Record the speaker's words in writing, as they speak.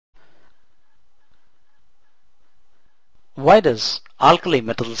Why does alkali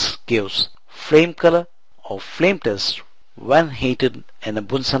metals gives flame color or flame test when heated in a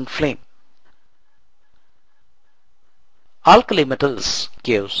Bunsen flame? Alkali metals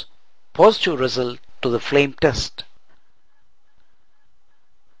gives positive result to the flame test.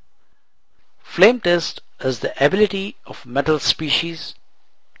 Flame test is the ability of metal species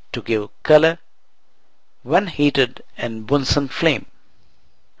to give color when heated in Bunsen flame.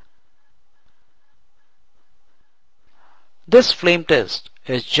 This flame test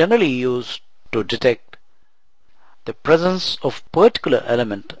is generally used to detect the presence of particular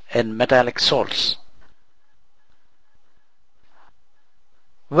element in metallic salts.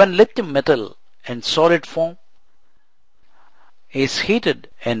 When lithium metal in solid form is heated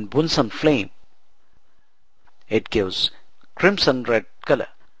in Bunsen flame, it gives crimson red color.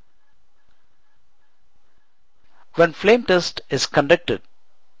 When flame test is conducted,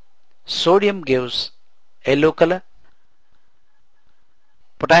 sodium gives yellow color,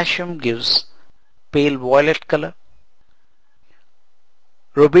 potassium gives pale violet color,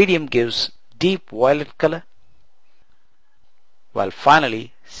 rubidium gives deep violet color, while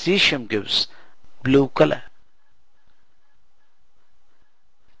finally cesium gives blue color.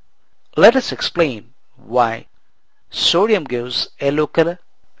 Let us explain why sodium gives yellow color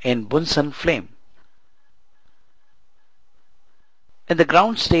in Bunsen flame. In the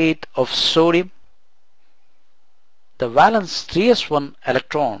ground state of sodium, the valence 3s1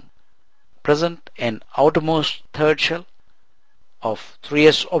 electron present in outermost third shell of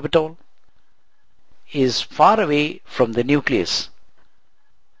 3s orbital is far away from the nucleus,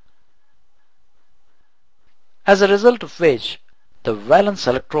 as a result of which the valence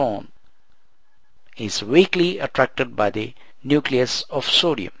electron is weakly attracted by the nucleus of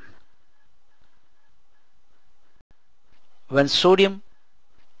sodium. When sodium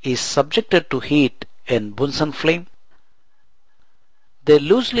is subjected to heat in Bunsen flame, the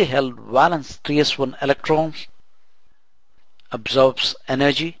loosely held valence 3s1 electrons absorbs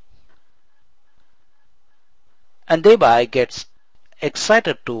energy and thereby gets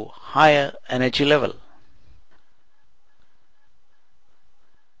excited to higher energy level.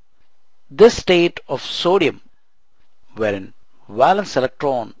 This state of sodium, wherein valence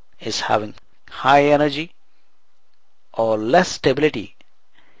electron is having high energy or less stability,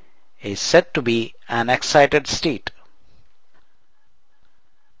 is said to be an excited state.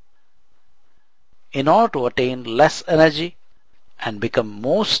 In order to attain less energy and become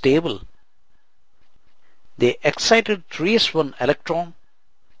more stable, the excited 3s1 electron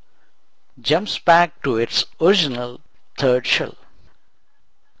jumps back to its original third shell.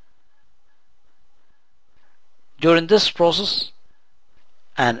 During this process,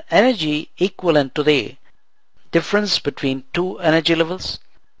 an energy equivalent to the difference between two energy levels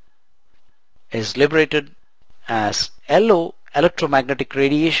is liberated as yellow electromagnetic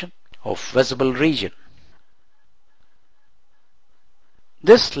radiation of visible region.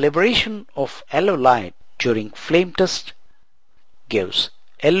 This liberation of yellow light during flame test gives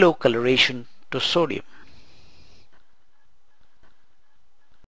yellow coloration to sodium.